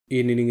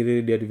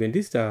ininingire di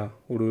Adventista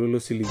urolo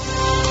siligi.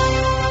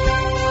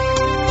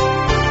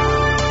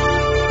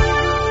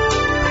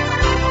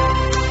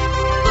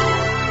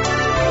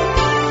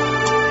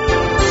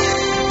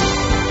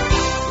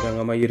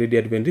 Rangama yiri di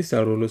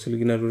Adventista urolo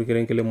siligi na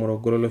rurikerenkele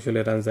Morogoro lo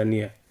shole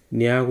Tanzania.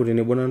 Niaku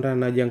tene bonanda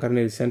na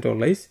jankarne Central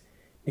Lice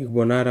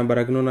nikubonara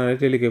mbarakino na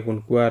reteleke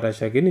kun kuata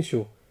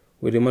Shakenisho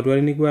wede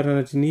matwari ni kuata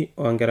Inatini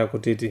o nkera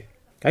kutiti.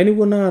 Kaini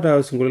bonara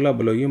usingulela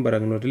balo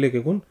yimbarakino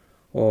teleke kun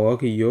o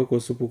wakiyo ko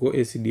supuko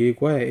SDA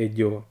kwa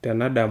ejo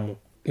tenadamu.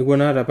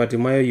 Nikubonara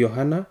patimayo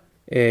Yohana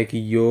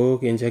kiyo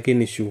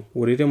Shakenisho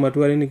urite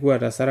matwari ni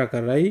kuata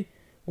sarakarai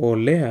o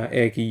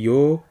lea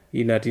kiyo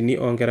Inatini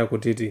o nkera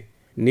kutiti.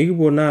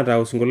 Nikubonara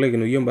usingulela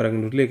kino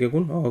yimbarakino teleke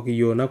kun o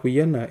kiyo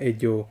nakuyana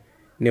ejo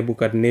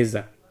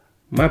Nebukadneza.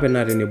 Mape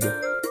nare nebu.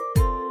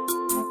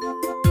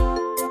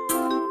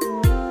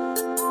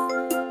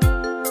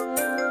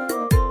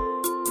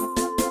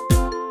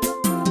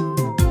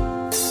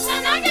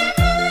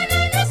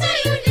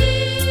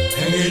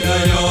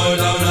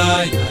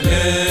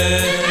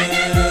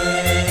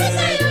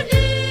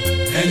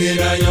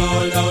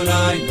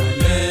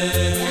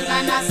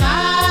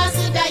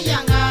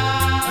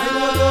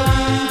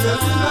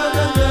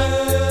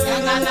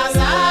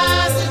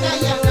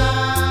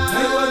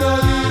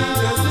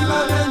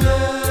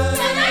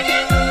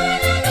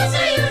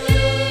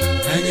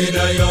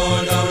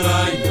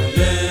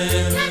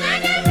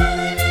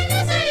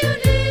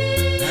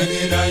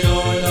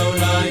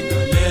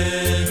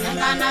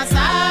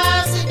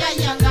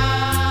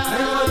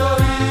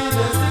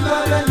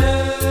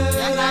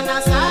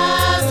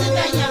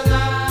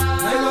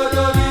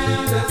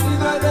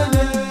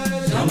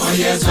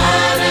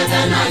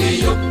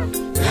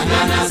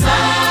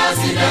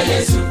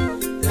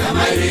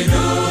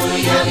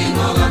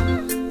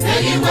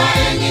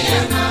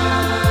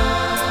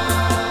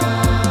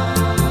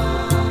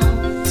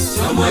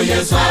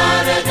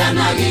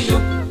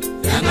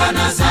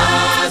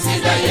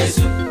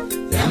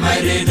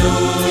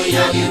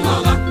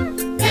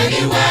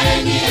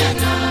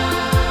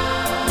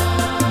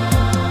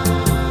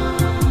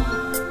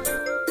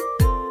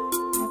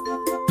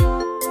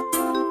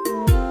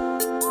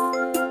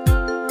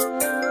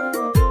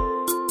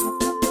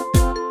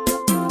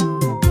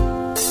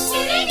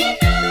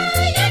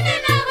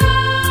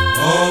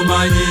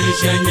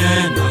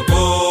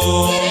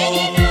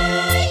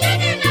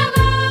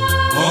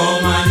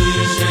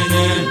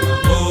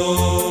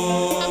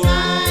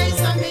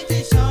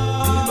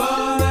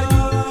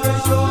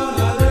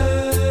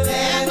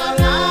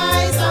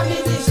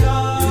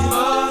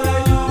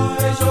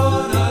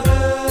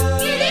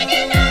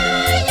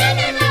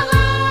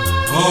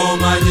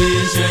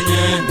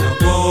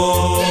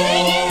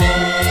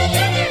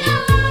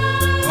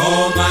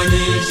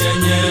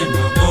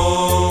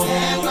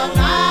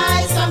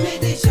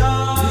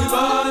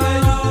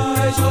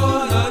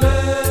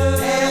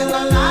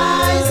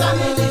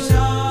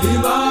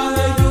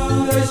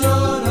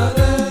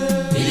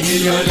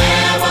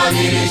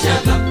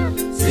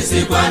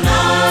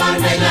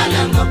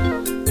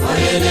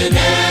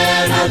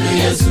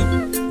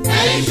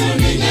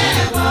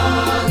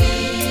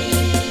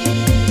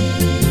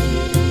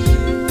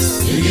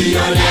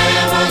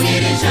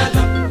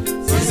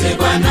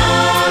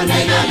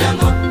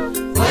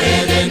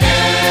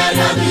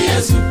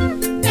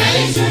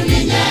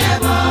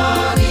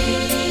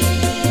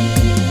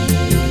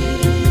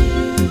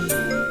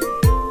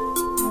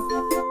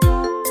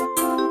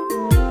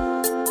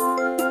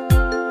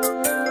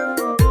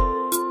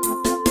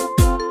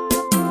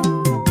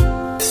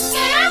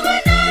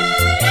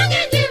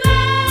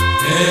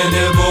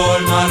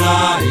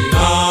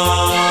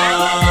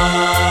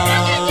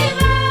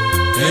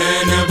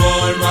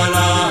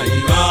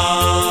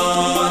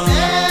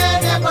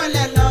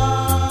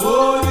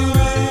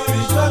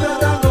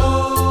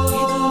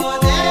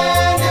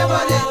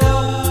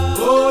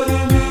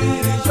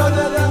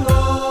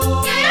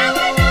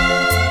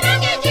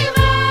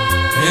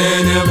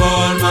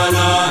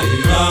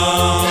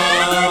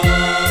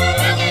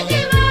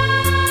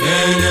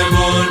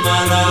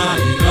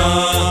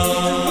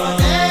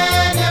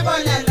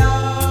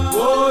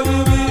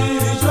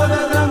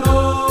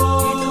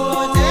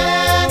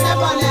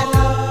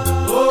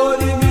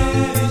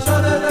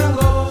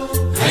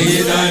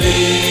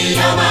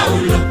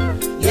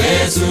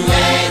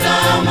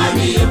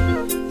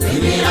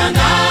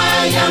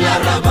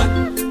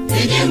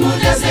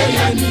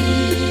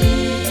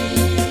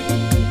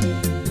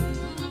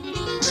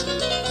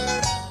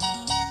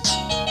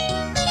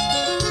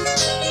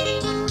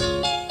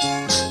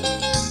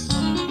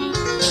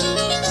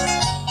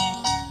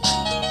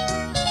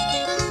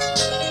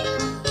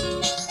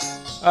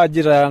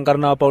 Ajira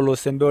nkarna Paulo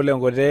sembe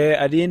olengote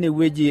adini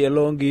weji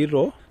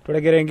elongiro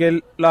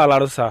tolegerengel la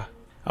larusa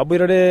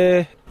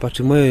abirade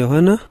Patimayo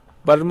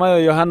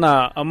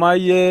Yohana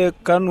amaye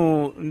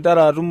kanu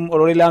ndara rum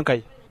orori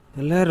lankai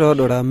lero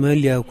dora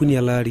melia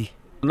kunya lari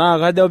na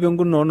kaja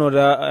binguno no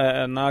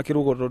da na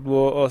kirugo do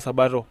o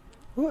sabato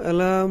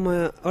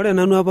Ore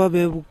nanu apa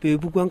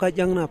peepuku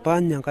enkajang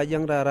napanya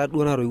enkajang taata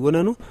duo natoiwuo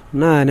nanu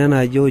naa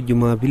nena ajo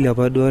Jumapili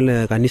apa duo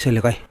le kanisa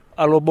likae.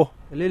 Alobo.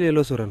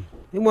 Lelo soran.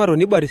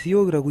 Nimatoni barisi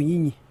yiok kira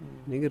kunyinyik.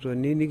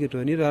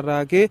 Nikitoni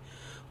taata ake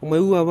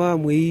omaiu apa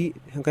amuoi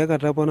enkae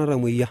kata apa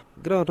natamuoyia.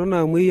 Gira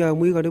atoni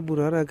amuoi karibu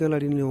taata ake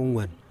larin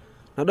 4.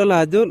 Nadol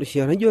ajo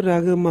naijo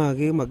taake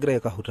maake magira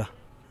aikahuta.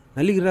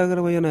 Naliki taake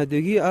orpayian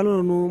ajoki alo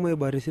nanu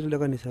maibarisi le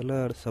kanisa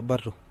la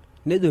Sabato.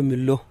 Nejo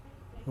milo.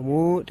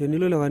 Amu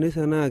tenilo le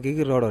kanisa naa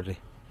kikirorote.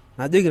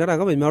 Najoki taata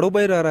kama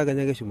marubai taata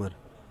kenya keshumata.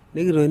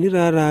 Nikitoni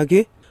taata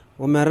ake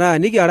ometaa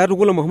nikiara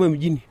tukul mahomo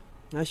mjini.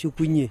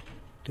 Nashukunye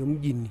te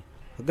mjini.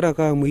 Agira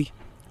ake amuoi.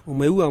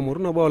 Omaiu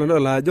amoru nabo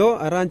olong ajo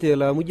aranche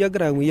la muji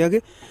agira amuoi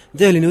ake.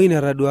 Njeli ne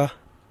wina radua.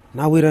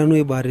 Napoito nanu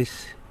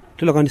aibaris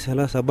tilo kanisa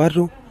la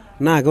Sabato.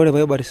 Naa ore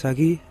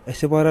paibarisaki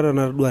esipata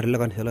natadua tilo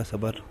kanisa la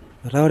Sabato.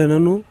 Metaa ore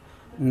nanu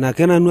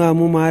nake nanu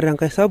amu maata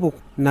enkae sapuk.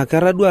 Nake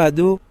atadua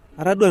ajo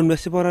atadua nanu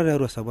esipata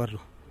tiatua Sabato.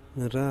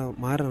 Metaa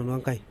maata nanu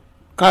enkae.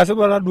 Kaa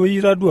sipata duo iyie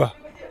itadua?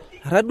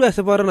 Atadua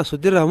esipata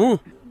nasujita amu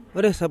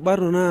ore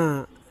Sabato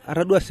naa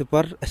atadua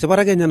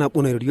esipata kenya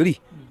nabo nairoriori.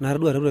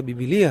 Natadua tiatua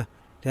Biblia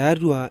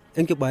tiatua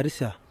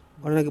enkibarisa.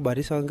 Ore ena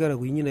kibarisa onkera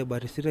kunyinyik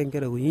naibarisita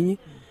nkera kunyinyik.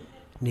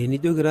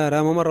 Nijoki taata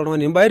amu maata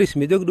oltung'ani imbaris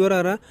mijoki duo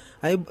taata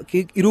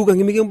iruka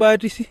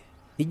mikimbaatisi.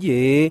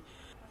 Ije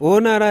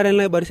naa taata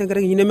naibarisa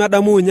nkera kinyi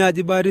nemedamu ninye ajo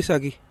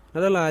ibarisaki.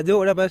 Nadol ajo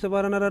ore apa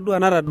esipata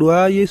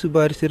natadua Yesu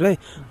ibarisitai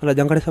nadol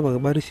ajo enkare sapuk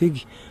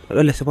ibarisieki.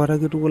 Nadol esipata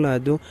kitukul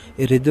ajo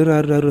etejo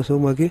tiatua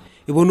somo ake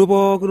eponu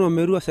pookin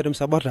omeru aserem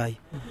Sabato ai.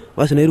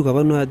 Basi nairuko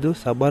apa nanu ajo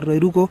Sabato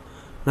airuko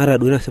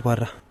natadua ina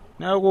sipata.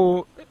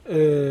 Neeku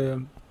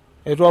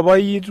eitu apa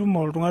itum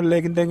oltung'ani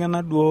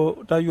lekinteng'ena duo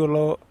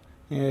tayiolo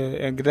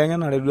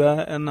enkiteng'enare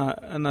duo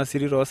ena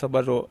siri too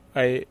Sabato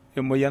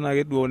emoyian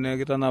ake duo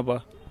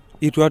nekitanapa.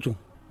 Itu atum.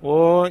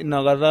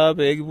 Inakata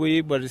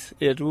peekipuoi aibaris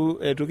eitu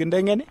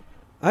kinteng'eni?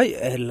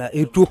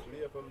 Itu.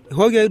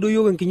 Hooki ake duo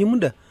yiok enkinyi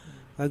muda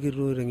kake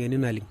itu teng'eni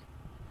naleng.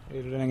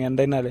 Itu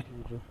teng'enitae naleng.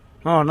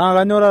 Naa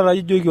kanyioo taata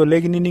ijoki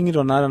ole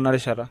kinining'ito naa tena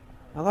rishata?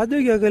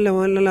 Akajoki ake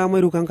lelo amu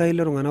airuko enkai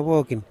leltung'anak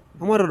pookin.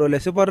 Amu atodol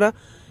esipata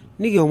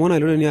nikiomon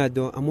ailotoni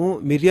ajo amu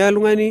metii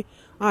oltung'ani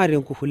aata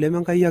enkufu leme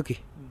enkai ake.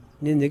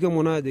 Ninye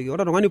kiomon ajoki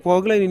ore oltung'ani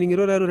pookin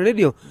lainining'ito tiatua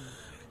redio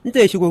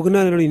ninche eshukokino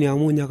ailotoni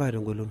amu ninye ake aata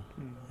engolon.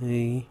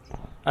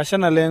 Ashe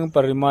naleng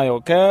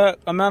Bartimayo.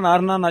 Amaa ena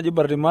arna naji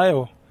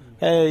Bartimayo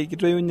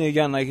kitoiunyeki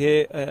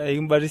enake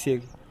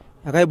ekimbatisieki?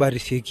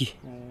 Ekaibatisieki.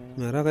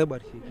 Metaa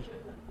kaibatisieki.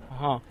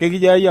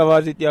 Kekijiayie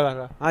apa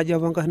tidiakata? Aji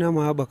apa enkarna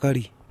emaa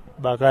Bakari.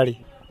 Bakari.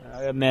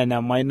 Mee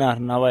enemai ina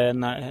arna apa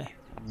ena.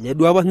 Nye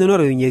duo apa sinye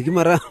natoiunyeki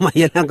metaa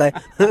mayiolo enkae.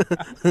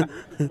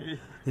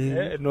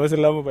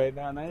 Noosilamu pa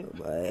ina nai?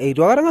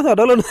 Eitu akata ng'as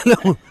adol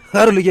osilamu.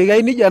 Atolikiaki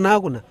ai nijia naa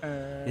kuna.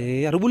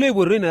 Atubulua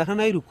aipototo ina arna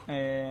nairuko.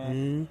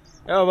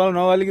 Apa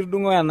noo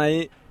likitudung'o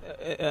enai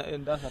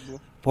entasat duo?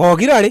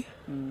 Pokirare.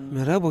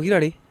 Metaa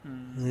pokirare.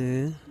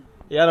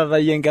 Iyata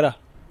tayie nkera?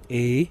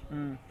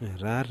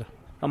 Etaata.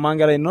 Amaa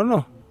nkera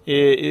inono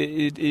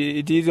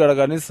itii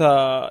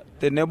orkanisa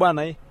tenebo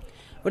anai?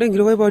 Ore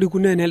enkiti paariku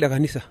naa ene elde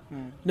kanisa.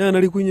 Naa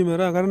enarikunye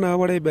metaa kara naa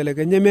para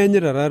aibelekenya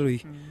meenyita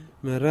taatoi.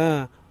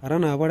 Metaa ara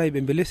naa para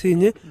aibembeleze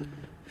ninye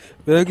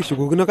pee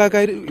kishukokino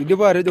kake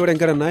idipa atejo ore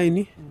nkera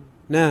naaini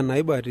naa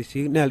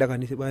naibatisieki naa elde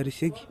kanisa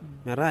ibatisieki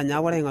metaa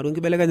nye para aing'oru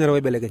enkibelekenyata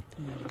paibelekeny.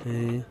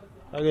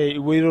 Kake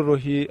ipoitoto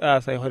oshi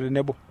aasisho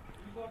tenebo?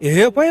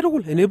 Pae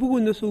tukul enepuku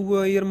ninye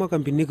osupuko ai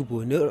ormakambi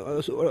nikipuo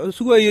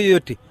osupuko ai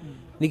yoyote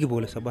nikipuo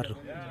ole Sabato.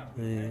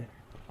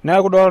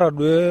 Neeku idolta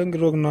duo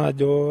enkitok ino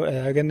ajo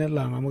ake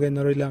nelo ang'amu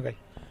kenyoroi lenkai?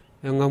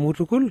 Eng'amu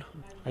tukul.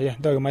 Aya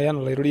nchooki mayian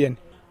olairoriani.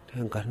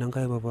 Tenkarna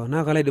enkai papa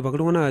naa kalo aidipaki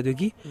iltung'anak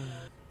ajoki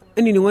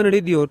enining'o ena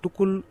redio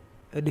tukul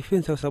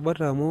defense o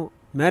Sabato amu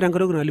meeta enkai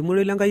toki nalimu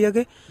ororei lenkai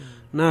ake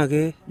naa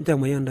ke nchoo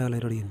mayian daa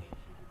olairoriani.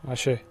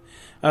 Ashe.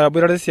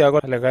 Aboitare sii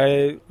ake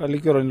likae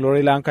olikioroni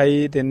lororei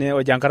lenkai tene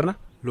oji enkarna?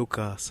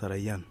 Lucas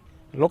Sarayan.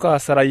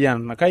 Lucas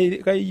Sarayan.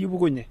 Kai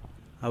ipukunye?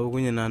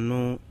 Apukunye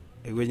nanu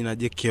ewueji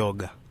naji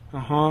Kioga.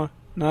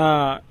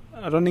 Naa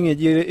atoning'o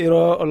eji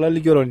iro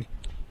olalikioroni?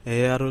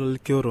 Ara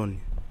olalikioroni.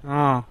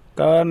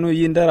 Kanu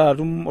iyie intera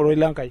atum ororei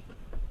lenkai?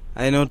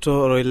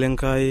 Ainoto ororei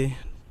lenkai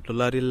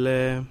tolari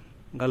le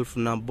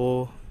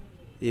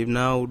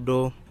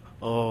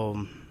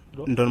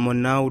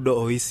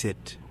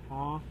 1998.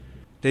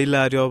 Teilo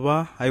ari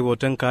apa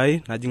aipotu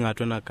enkai najing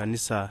atua ena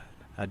kanisa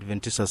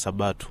Adventista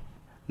Sabato.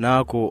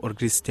 Naaku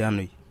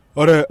orkristianoi.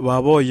 Ore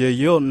papa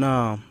oyeyio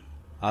naa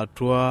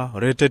atua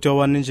reteti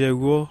apa ninche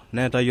epuo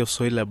neetae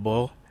osoil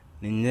leboo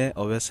ninye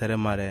apa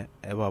eseremare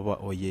epapa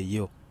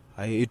oyeyio.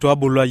 Itu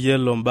abulu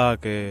ayiolo mbaa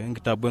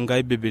enkitabu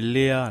enkai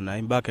Biblia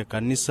na mbaa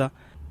kanisa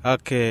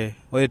kake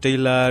ore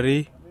teilo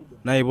ari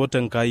naipotu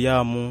enkai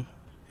amu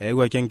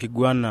eewuaki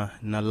enkiguana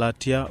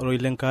nalatia ororei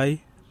lenkai.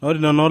 Ore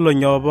nena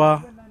olong'i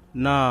apa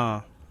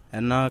naa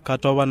ena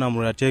kata apa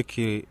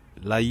namuratieki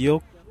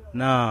layiok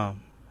naa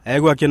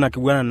eewuaki ena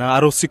kiguana naa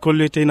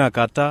arosikolo teina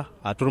kata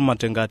atur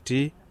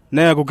matengati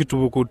neeku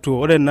kitupukutuo.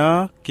 Ore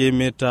naa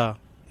kiimita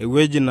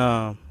ewueji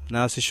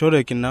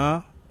naasishoreki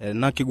naa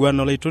ena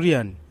kiguana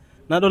olaitoriani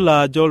nadol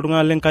ajo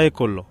iltung'anak lenkai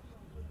kulo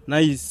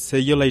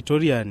naiseyie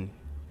olaitoriani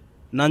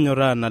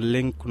nanyoraa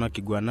naleng kuna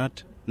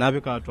kiguanat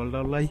napik atua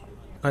oldaulai.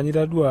 Kanyio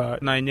tadua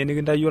naa ninye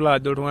nikintayiolo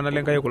ajo iltung'anak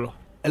lenkai kulo?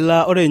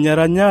 Ore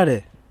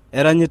nyaranyare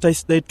eranyita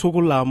sidai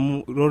tukul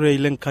amu rorei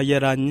lenkai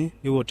eranyi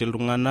niwote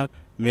iltung'anak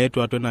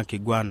meetu atua ina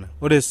kiguana.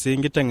 Ore sii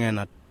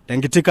nkiteng'ena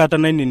tenkiti kata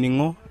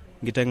nainining'o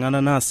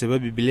nkiteng'ena naasipa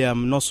Biblia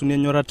amu nosuni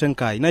enyorata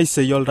Enkai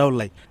naiseyie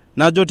oldaulai.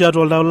 Najo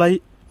tiatua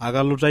oldaulai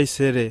akalo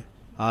taisere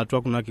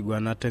atua kuna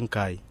kiguanat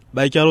Enkai.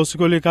 Baiki alo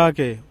sikoli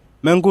kake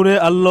menkure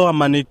alo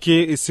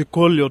amaniki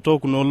isikoli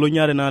otokuno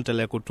olonyare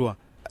naatelekutua.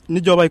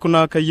 Nijo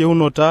baikuna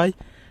kayieunoto ai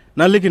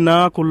naliki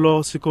naa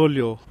kulo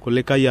sikolio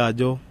kulikai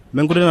ajo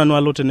menkure nanu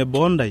alo tenebo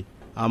ondai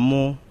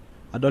amu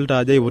adolta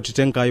ajo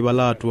iwotite Enkai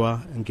bala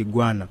atua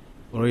enkiguana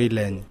oroi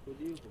lenye.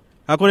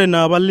 Akore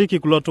naa baliki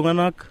kulo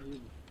tung'anak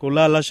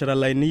kula alashara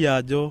laini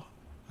ajo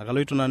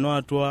akaloito nanu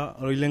atua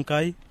oroi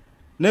lenkai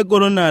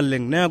negoro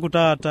naleng neaku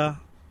taata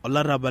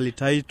olarabali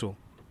taito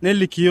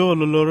nelikio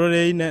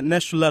lolororei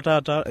neshula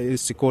taata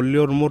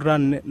sikolio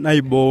murran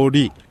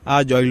naibori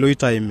ajo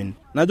ailoitaimin.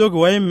 Najoki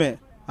waime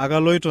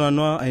akaloito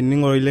nanu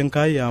aining oroi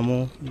lenkai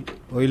amu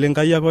oroi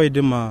lenkai ake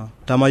oidima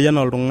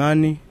tamayiana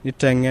oltung'ani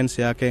niteng'en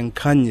siake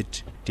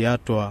enkanyit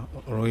tiatua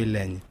oroi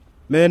lenye.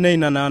 Mene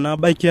ina nana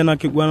baiki ena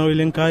kiguana oroi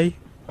lenkai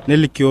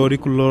nelikiori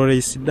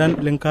kulororei sidan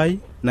lenkai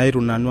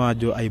nairu nanu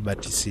ajo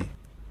aibatisi.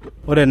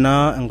 Ore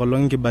naa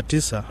enkolong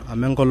kibatisa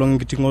ama enkolong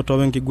kiting'oto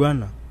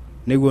wenkiguana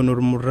neguon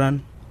ormurran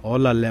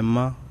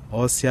olalema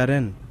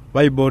osiaren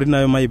baibori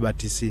nayo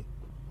maibatisi.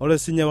 Ore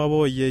sinye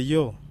wabo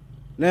yeyo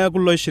neeku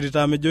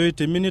loishirita mejo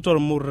itimini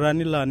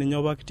tormurrani la ninye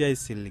opa kitia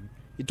isilig.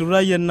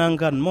 Iturayie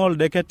nangan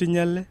moldeket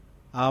nyele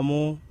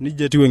amu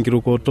nijetiu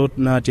enkirukotot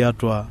natii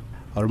atua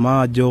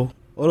ormaajo.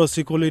 Oro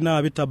sikoli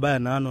na bitabaya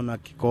nano na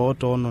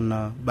kikooto ono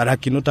na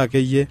barakinot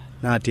akeyie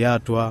natii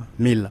atua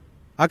mila.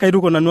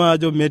 Akairuko nanu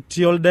ajo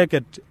metii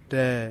oldeket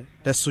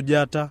te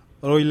sujata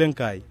oroi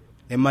lenkai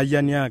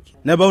emayiani yake.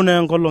 Nebau na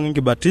enkolong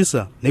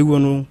enkibatisa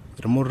neguonu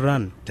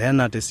irmurran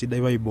tena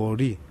tesidai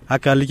baibori.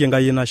 Akaliki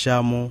Enkai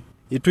nashamu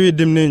itu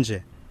idim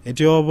ninche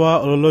etii opa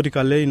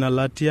ololorika le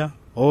inalatia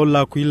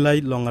ola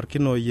kuilai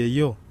longarkino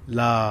yeyo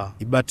la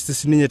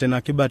ibatisi ninye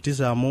tena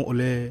kibatisa amu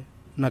ole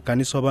na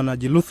kanisa opa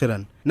naji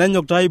Lutheran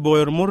nenyokta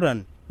aiboyo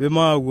irmurran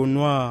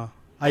bemaagunwa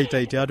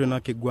aitaiti atua ina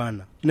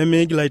kiguana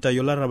nemeigila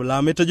aitayiolo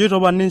olarabal metejoito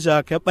opa ninche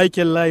ake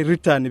baiki lai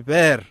return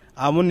per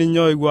amu ninye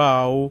oigua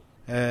au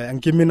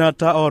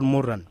enkiminata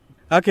ormurran.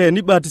 Ake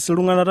nibatisi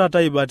iltung'anak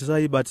taata ibatisa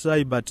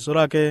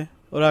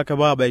ore ake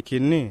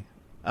babaikini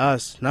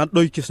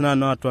nadoikis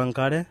nanu atua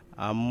enkare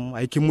amu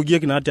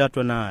aikimugieki natii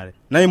atua enaare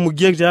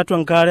naimugieki tiatua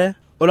enkare.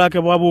 Ore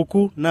ake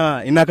babuku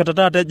na inakata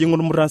taata ejing'u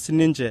irmurran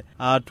sininche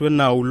atua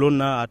enaulo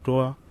na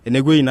atua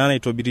enewueji naa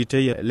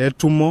naitobiritei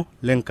letumo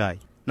lenkai.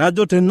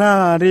 Najo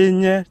tenaare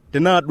nye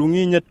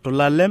tenadung'i nye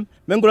tolalem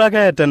menkure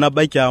ake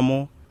tenabaiki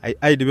amu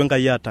aidipe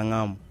Enkai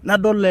atang'amu.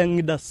 Nadol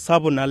eng'ida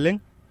sapuk naleng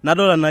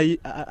nadol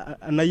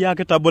anai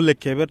ake tabole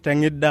keper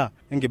teng'ida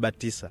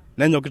enkibatisa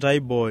nenyokita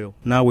aiboyo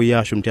nawoi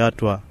ashum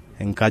tiatua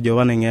enkaji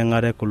opa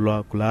naing'eng'are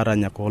kulo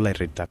aranyak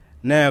olairritak.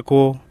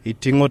 Neeku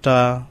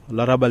iting'ota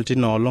olarabal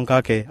tina olong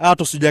kake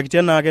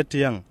atusujakitia naake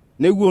tiang.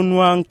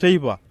 Neguonu ang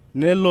teipa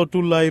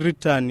nelotu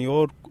lairritani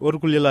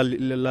orkulie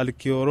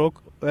lalikiorok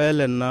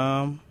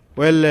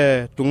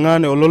wele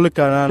tung'ane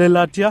ololika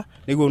lelatia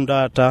neguonu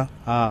taata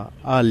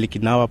aliki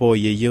nawa po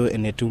yeyo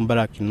enetiu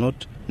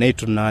mbarakinot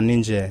neitu naa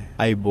ninche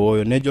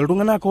aiboyo nejo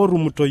iltung'anak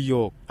orumuto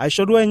yiok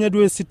aishorua enye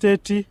duo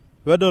esiteti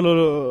wedol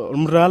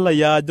ormurrala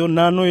yajo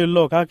nano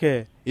ilo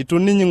kake itu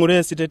ninyi ng'ure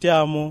esiteti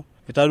amu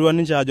itarua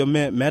ninche ajo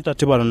meeta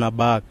tipat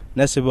nabak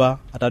nesipa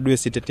atadua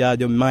esiteti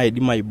ajo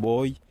maidim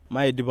aiboy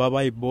maidip apa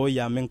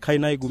aiboy amu Enkai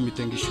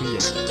naigumite enkishui.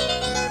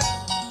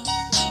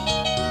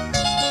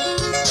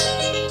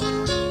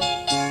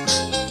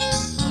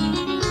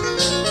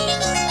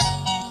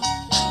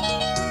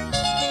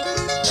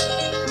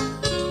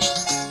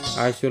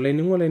 Asho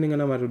laining'o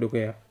laining'ana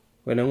matudukuya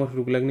wenang'or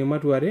tukulakini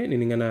matuare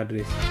nining'ana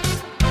address.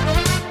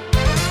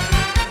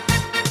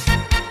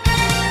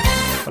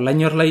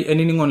 Olanyor lai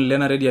enining'on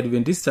lena Radio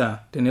Adventista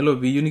tenelo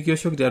piiyieu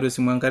nikioshoki tiatua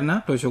esimu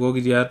enkarna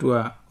tooshokoki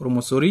tiatua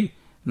ormosori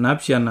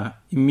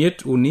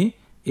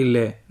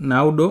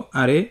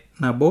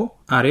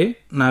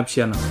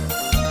 7536992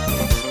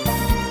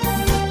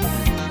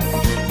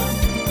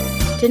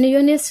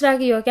 Teniyieu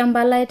nisiraki yiok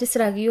empalai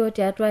tisiraki yiok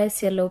tiatua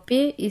SLP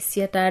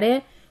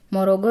 8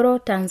 Morogoro,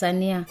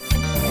 Tanzania.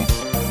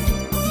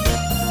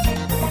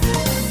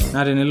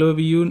 Na tenelo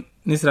piiyieu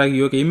nisiraki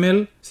yiok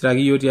email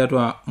siraki yiok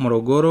tiatua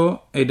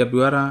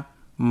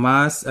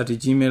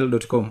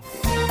morogoro@mas@gmail.com.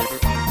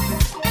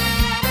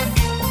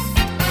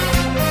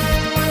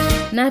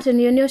 Na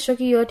teniyieu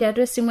nioshoki yiok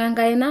tiatua esimu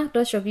enkaina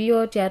tooshoki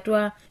yiok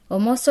tiatua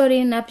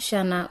ormosori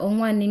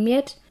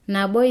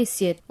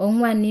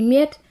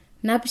 745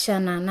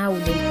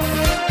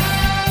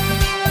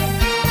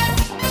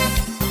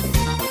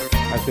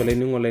 Asho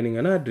laining'o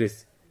laining'ana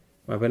address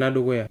mapena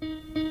dukuya.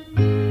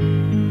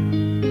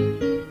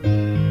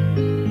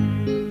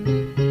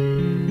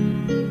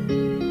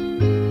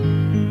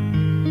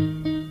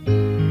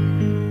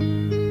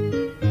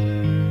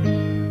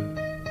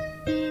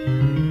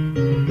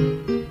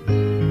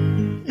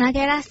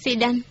 Nakera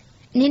sidan.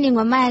 Nini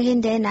ngoma yake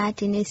nde na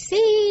atini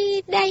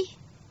sidai.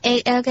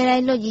 Ekera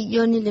ilo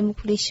jijoni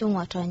limukulishu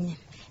ngotonye.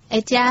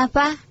 Eti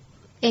hapa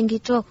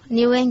engitok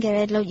ni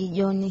wengere ilo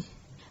jijoni.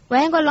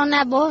 Wengo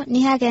lonabo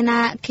ni hake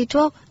na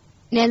kitok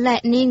nela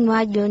ni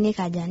ngwa joni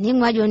kaja. Ni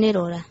ngwa joni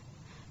rora.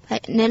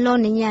 Nelo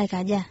ni nya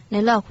kaja.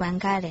 Nelo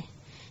kwankare.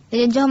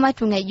 Njo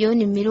matunga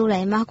joni mirura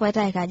ima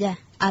kweta kaja.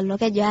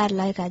 Aloke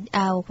jala kaja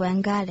au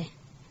kwankare.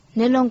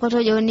 Nelo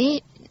ngoto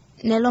joni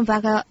nelo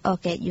mpaka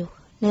okeju.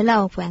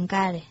 Nela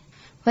kwankare.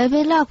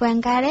 Webela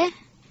kwankare.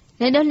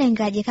 Nedo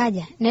lengaji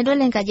kaja. Nedo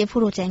lengaji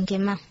furu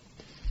tenkema.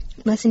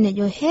 Basi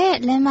nejo he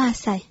le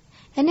masai.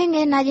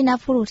 Enenge naji na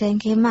furu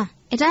tenkema.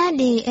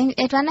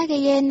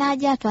 Etwanake ye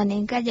naji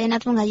atwanengaja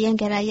inatunga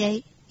yengera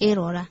ye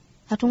irora.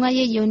 Atunga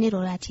ye joni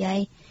rora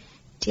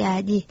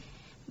tiaji.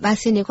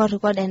 Basi niko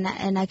tukode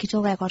na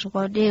kitoka kwa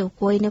tukode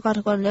ukoi niko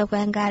tukode le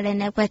kwangale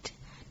nekwet.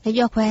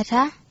 Nejo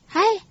kweta.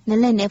 Hai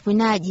nele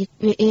nepunaji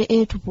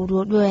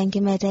tupuru do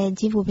engimete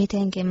jibu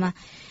bitengema.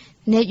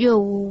 Nejo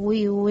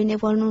uwi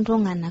neponu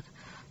ntongana.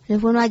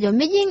 Nepono ajo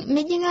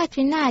mijinga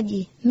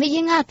twinaji.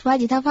 Mijinga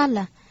twaji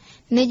tafala.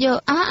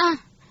 Nejo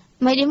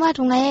maidimwa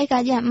tungaye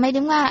kaja.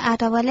 Maidimwa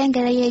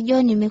atawalengera ye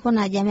joni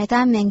mikona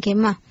jameta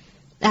menkema.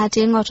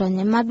 Ati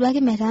ngotonye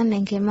madwaki meta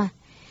menkema.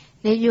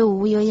 Nejo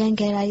uyo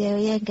yengera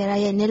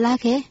ye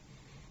nilake.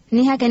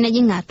 Ni hake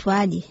nejinga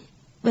twaji.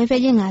 Wepe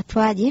jinga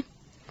twaji.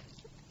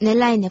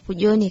 Nela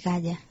inepujoni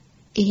kaja.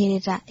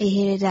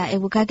 Ihirita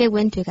ebukake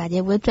wentwe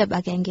kaja. Wetwe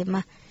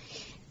bakengema.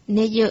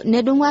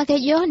 Nedumwa ke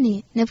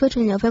joni nepetu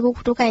nyope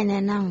kukutuka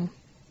inenangu.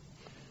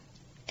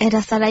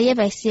 Era saraye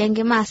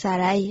baisienge ma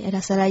sarai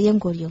era saraye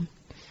ngorion.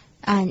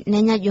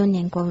 Nenya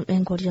joni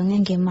engorion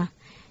engema.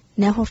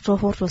 Ne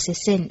hoto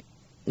sesen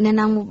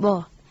nenangu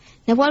bo.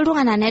 Ne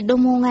bolunga na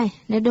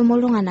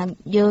nedumulunga na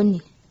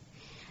joni.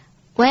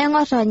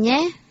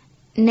 Wengotonye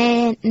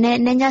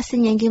nenya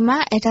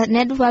sinyengima eta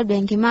neduwa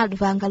bengima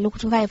duvanga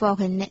lukutuka ipo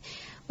kene.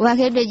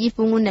 Wakebe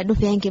jipungu na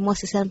dupengi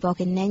mosi sanpa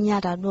wake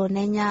nenya tado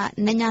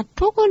nenya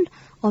tukul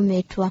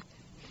ometwa.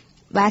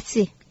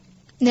 Basi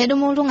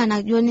nedumulunga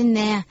na joni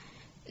nea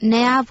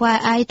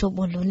hapa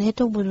aitobulu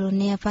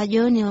nea pa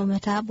joni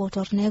ometabo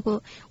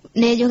torneko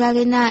nejo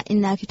kage na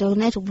ina kito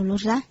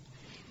netubuluta.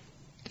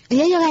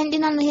 Yeyo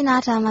kaindina nuhina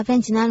hata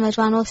mapenzi nanu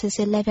etwano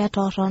siselepe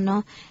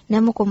torono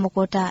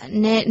nemukumukota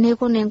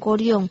neko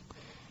nenkoriong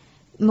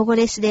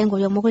mukole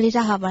sidengo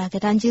mukulita habara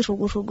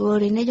ketanjiru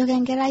nejo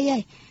kengera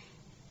ye.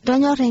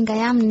 Donyo renga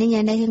yam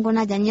ninye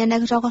ngona janye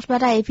kitoko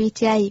spata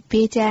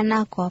PTI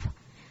na kop.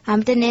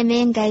 Amte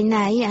nemenga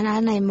inai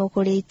anana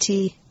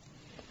imokoleti.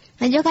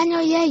 Nejo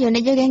kanyo yeyo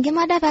nejo gengi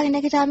madapa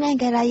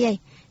nekitamenga ye.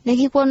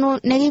 Nekiponu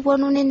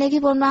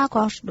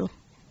akosdo.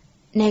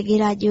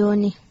 Negira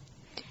joni.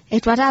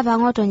 Etwata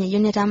bangoto nye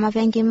joni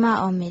tamapengi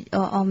ma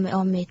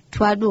ome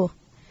twado.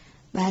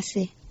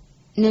 Basi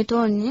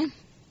netoni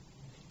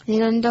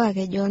nilo ndoka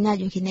ke joni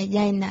ajo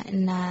kinejai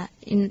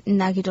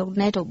na kitoko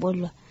neto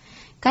bolwa.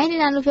 Kaini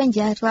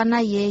nanupenji atwana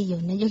yeyo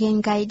nejoke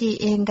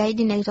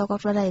engaidi nekitoko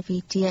twala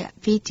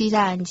piti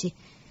ranji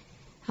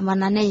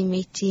amana ne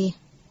imiti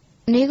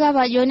nika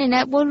ba joni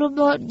ne bolu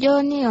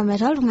joni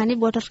ometalu ngani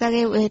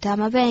botoskage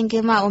etama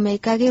benge ma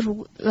omekage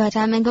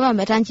watamenge ma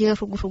metanji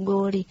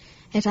rugurugori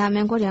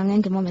etamengo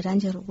lyangenge mo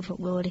metanji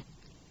rugurugori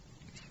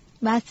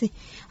basi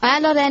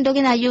alo rendo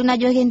kina yuna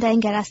joke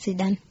ndaingera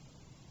sidan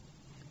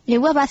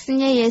yewa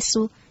basinye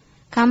Yesu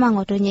kama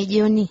ngotonye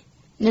joni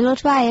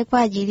Nilotwaye kwa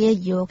ajili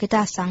ejo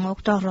kitasango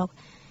kutorok.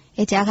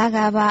 Eti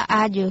akagaba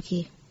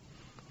ajoki.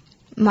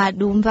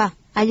 Madumba.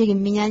 Ajoki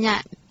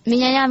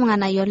minyanya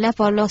mngana yole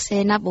polo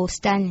sena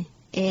bostani.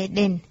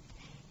 Den.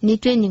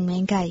 Nitwe ni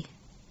mwengai.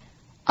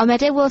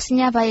 Ometebo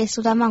sinyapa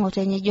Yesu tamango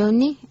tenye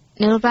joni.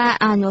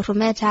 Nilotwa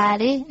anyorume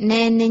tari.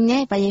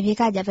 Nenye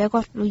payevika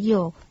japeko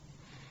luyo.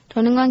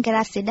 Toningo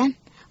nkera sidan.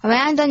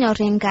 Omeanzo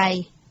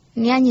nyoringai.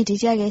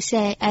 Nianyititia gesi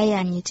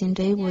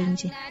ayanyitindo ibu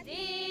nji.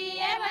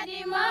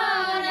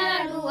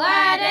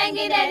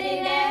 Warengi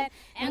delile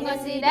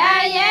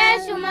engosida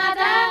Yesu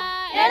mata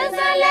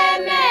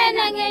Yerusalem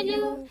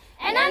nangeju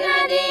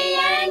enanadi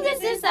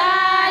yengisisa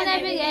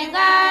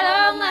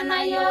nebigengaro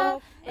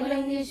nganayo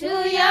elengishu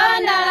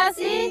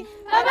yondarasi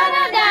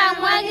babarada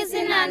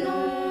mwagisinanu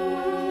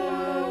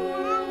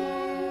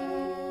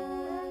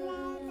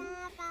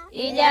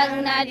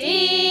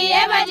ijagnadi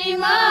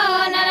ebadimo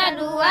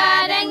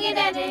naraduwa rengi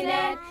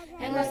delile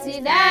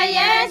engosida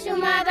Yesu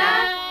mata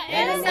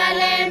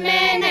Yerusalem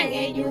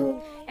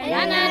nangeju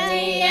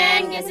enanati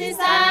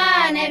yengisisa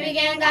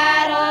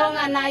nebigengaro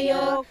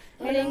nganayo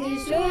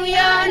elengishu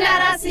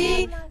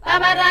yondarasi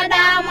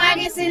babarada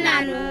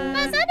mwagisinanu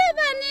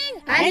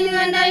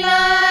Ainingandalo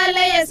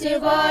le Yesu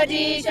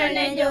body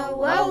shonenjo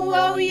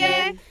wow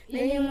ye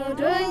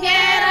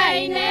Nimutungera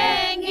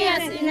inengi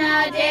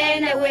asina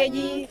dene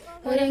weji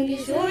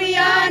Urengishu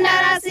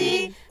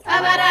yondarasi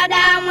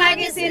babarada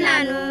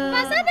mwagisinanu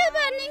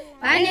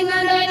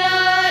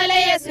Ainingandalo le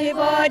Yesu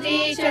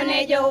body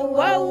shonenjo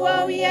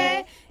wow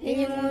ye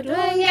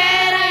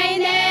Nimutungera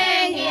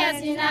inengi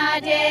asina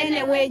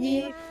dene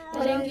weji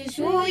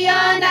Orenkishuyo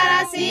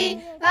ndarasi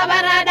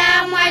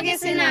kabarada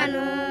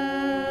mwagisinanu.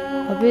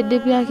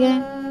 Opidipi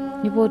ake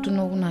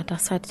nipotuno kuna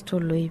tasati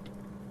toloip.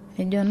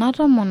 Ejo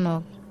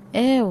natomonok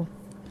eeu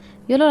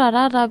yiolo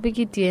taata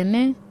pikiti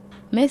ene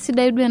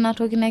mesidai duo ena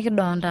toki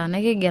nekidonta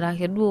nekigira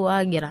ake duo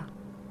agira.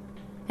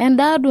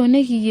 Endaa duo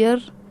nekiyer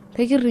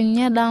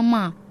pekirinye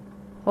dama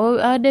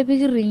ade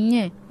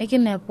pikirinye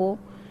ekinepu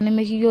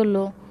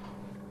nemekiyiolo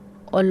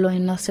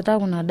oloinosita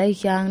kuna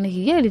daiki ang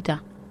nikiyerita.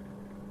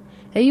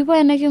 Eyipa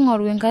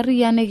eneking'oru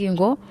enkarriya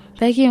nekingo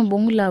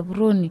pekimbung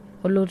lapuroni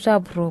olotu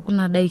apuroo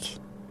kuna daiki.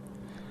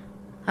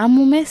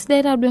 Amu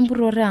mesidai taduo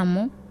empurore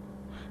amu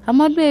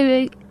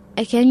duo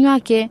ekenyu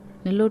ake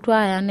nelotu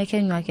aya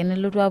nekenyu ake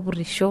nelotu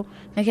apurisho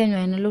nekenyu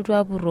ake nelotu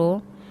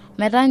apuroo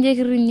metaa nje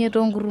kirinye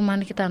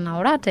tonkuruman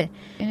kitanaurate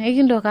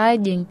nekintoka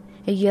ajing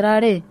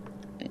eyierare.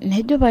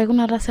 Nejo pai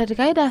kuna tasati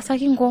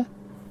kaitaasaki ngo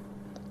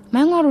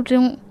maing'oru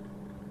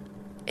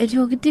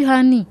etiokiti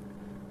hani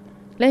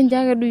lenje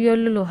ake duo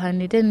yiolo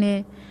hani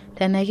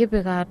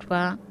tenekipik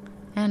atua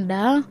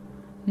endaa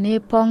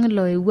nipong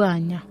ilo ewu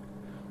anya.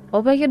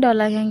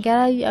 Opekidol ake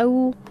enkerai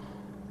au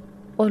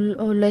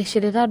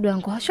oloishirita duo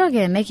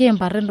enkoshoke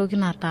nekimpar entoki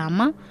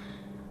nataama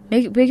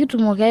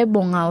pekitumoki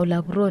aibung'a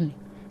olapuroni.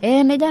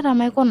 Nejo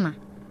atamaikuna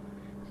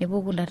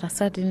nipuo kuna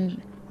tasati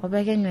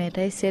opekenyu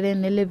aitaisere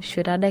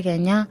nelepisho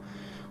tadekenya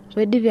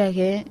pidipi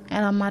ake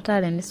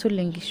eramatare nisul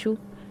inkishu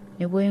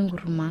nepuoi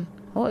inkurman.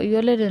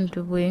 Yiolo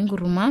tenitupuoi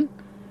inkurman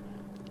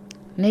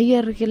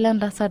neyier kila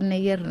entasat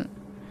neyier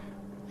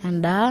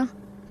endaa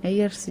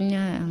neyier sinye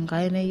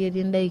enkai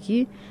neyieri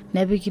indaiki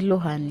nepiki ilo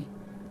hani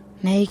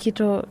neiki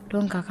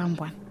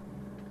tonkakambwan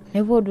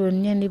nepuo duo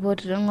ninye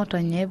nipoti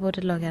ng'otonye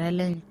ipoti ilo kerai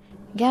lenye.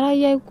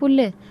 Nkerai ai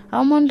kule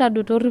aomon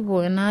tadu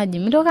toripo enaaji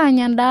mitoki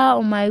anya endaa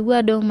omaiwu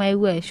ade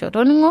omaiwu aisho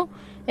toning'o.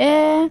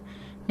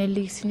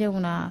 Neliki sinye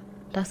kuna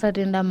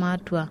tasati ndama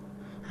atua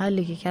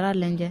aliki kera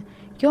lenje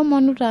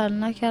kiomonuta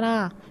na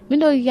kera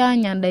mintoki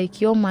anya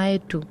ndaiki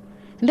omaetu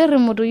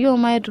nderremoto yo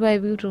maetu pai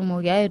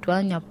pitumoki aetu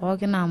anya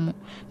pookin amu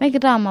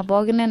mekitaama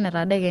pookin ene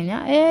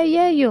tadekenya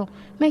yeyo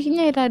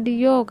mekinyaita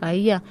diyo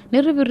kaiya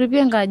niripiripi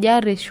enkaji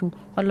areshu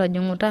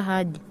olojing'uta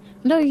haji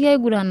ntoki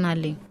aigura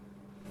naleng.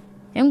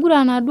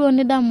 Engurana duo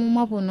nidamu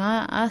mapono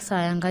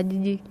asaya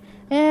nkajiji.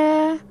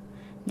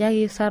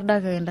 Jaki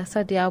sardaka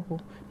entasati hapo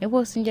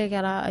nepuo sinje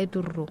kera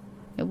aitururo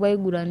nepuo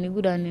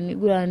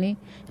aigurani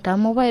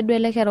tamu pai duo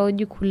ele kera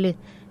oji kule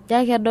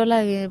jaki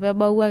edolaki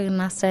pebau ake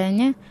nasa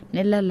enye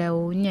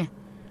neleleunye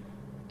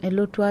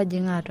nelotu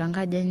ajing atua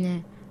enkaji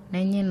enye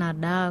nenya ina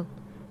daa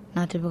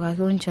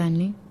natipikaki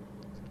onchani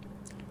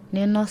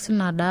ninos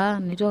ina daa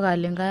nitoki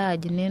alo enkae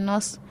aji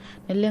ninos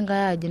nelo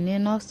enkae aji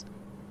ninos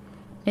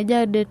nejo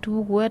ade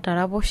tupukuo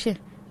etaraposhe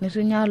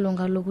nitunya alo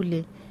nkalo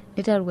kulie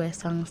niteru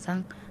aisang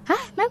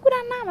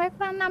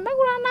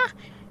maigurana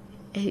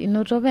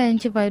inoto pa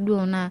enchipai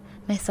duo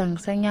naisang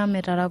amu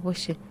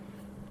etaraposhe.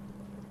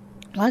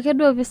 Wake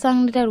duo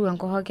pisang niteru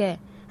enkohoke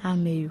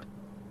ameyu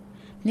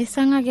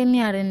nisang ake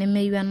niare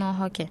nemeyu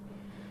enohoke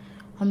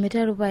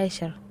omiteru pa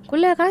aishir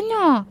kule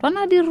kanyo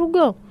tonadi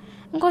rugo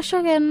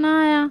nkoshoke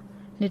naya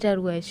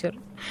niteru aishir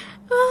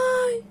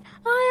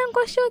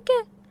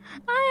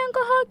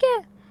enkohoke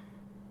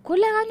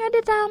kule kanyo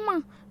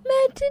ditama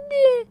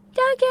metidi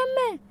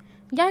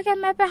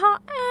jakeme peho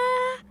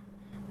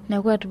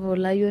nekwetu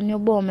polayoni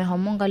obo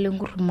mehomo nkale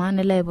nkuruma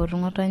nelaipotu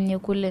ng'otonye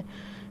kule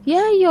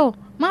yeyo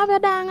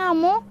mapeda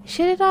ng'amo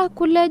shirita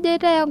kule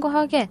jeita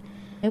enkohoke.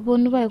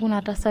 Eponu pai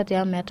kuna tasati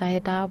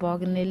ametahita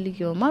pookin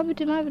nelikio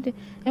mapiti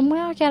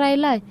emoya kera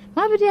ilai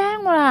mapiti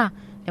aing'ura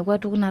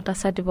nekwetu kuna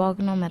tasati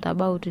pookin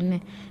ometabau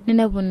tine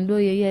nineponu duo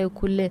yeyio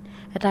kule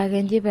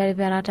etakenji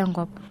periperata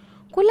enkop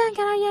kule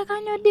enkerai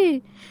kanyo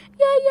di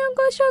yeyo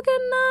enkoshoke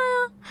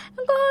naya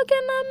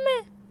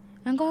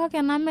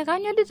enkohoke name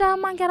kanyo di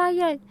tama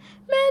enkerai ai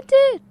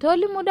meti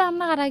tolimu dam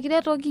nakata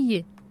kiretoki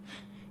yie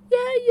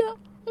yeyo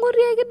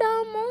ng'urieki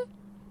damu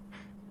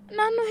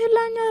nanu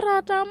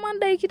hilanyorata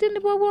mandaikiti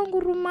nipopuo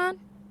nkuruman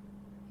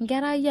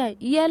nkerai ai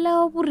iyele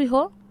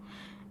opuriho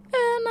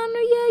nanu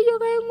yeyo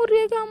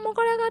kaing'urieki amu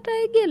kore kata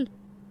igil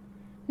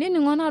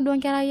nining'o naduo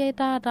nkerai ai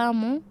taata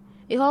amu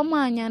ihomo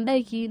anya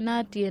ndaiki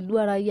natii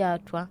enduarai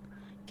atua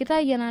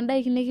kitayie na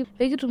ndaiki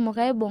pekitumoki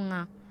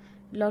aibung'a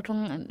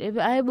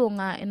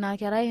ina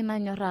kerai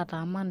nanyorrata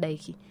ama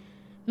ndaiki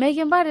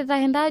mekimparita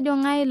hindajo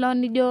ng'ai lo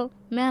nijo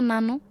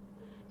menanu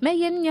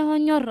meyie ninye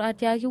honyor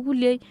atiaki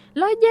kuliei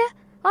loje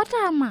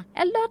otama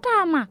elde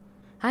otama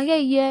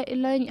akeyie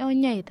ilo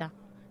onyaita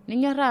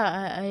ninyorra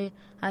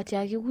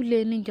atiaki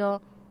kuliei nincho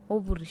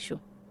opurisho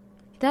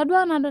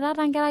tadua nado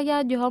tata nkerai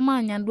ajo homo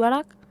anya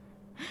nduarak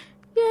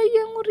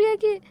yeyie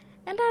ng'urieki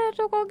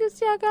endareto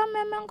kokisiake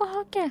ameme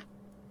nkohoke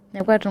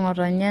nekwetu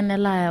ng'otonye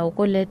nelo ayau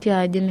kule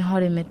tiaji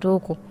nihori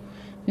metooko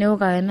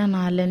neuka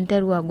nena ale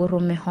nteru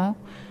agurumiho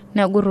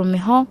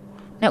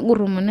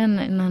negurumu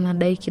nena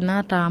daiki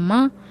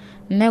nataama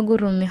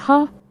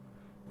negurumiho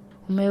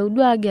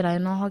omeudu agira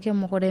inohoke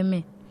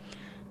mokoreme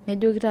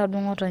nejo kitadu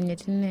ng'otonye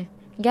tine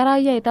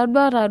nkerai ai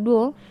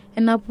taduo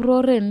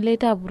enapurore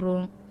nleita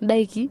apuro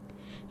daiki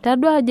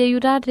tadua ajeyu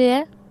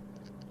tate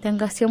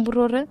tenkasi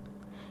empurore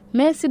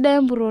meesidai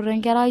empurore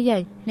enkerai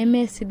ai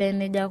nemeesidai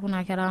nejia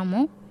kuna kera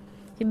amu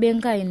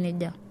ibenkai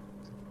nejia.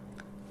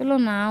 Yiolo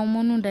naa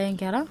omonu ntae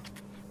nkera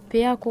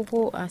piakuku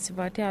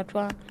asipati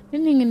atua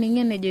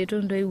nining'ining'ie nejoito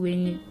ntoiwuo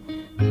enye.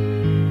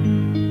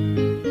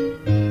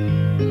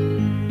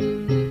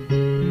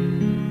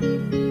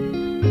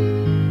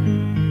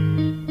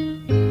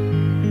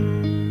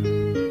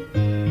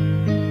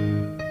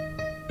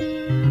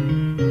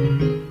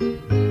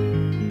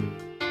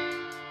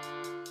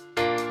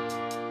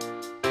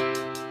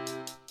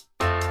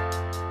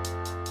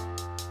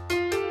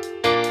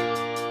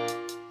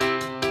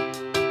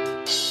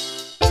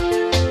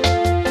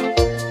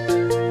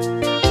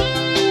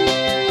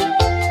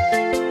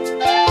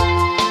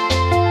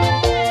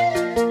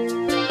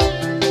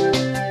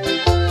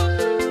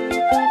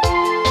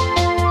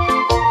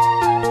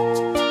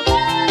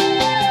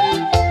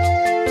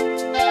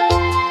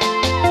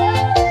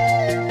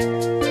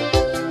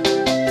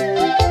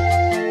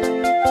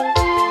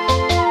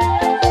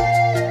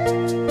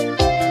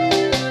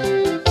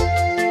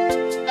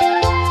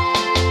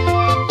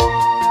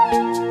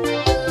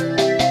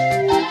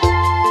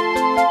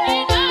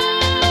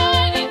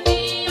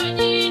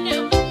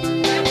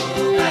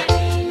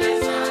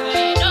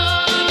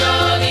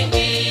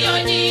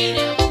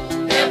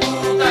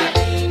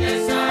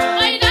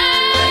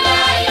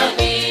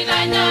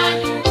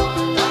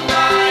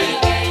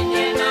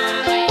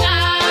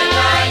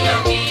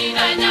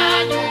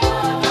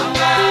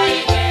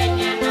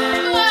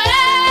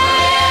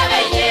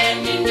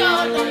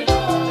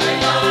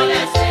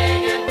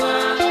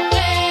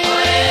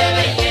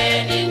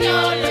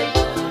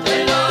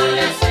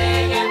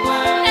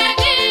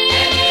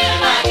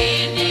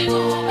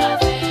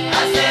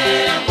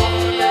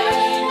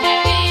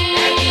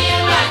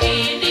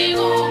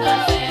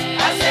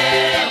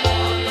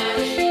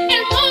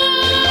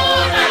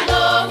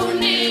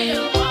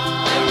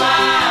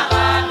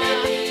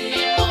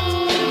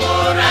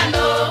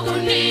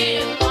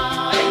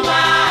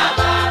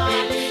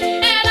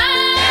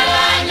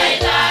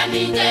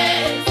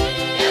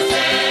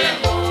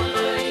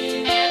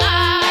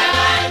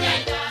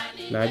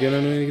 Najo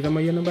nanu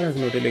nikitamayiana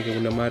barakinoto ele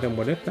kekun emaata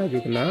embonet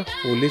najoki naa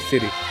ole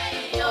seri.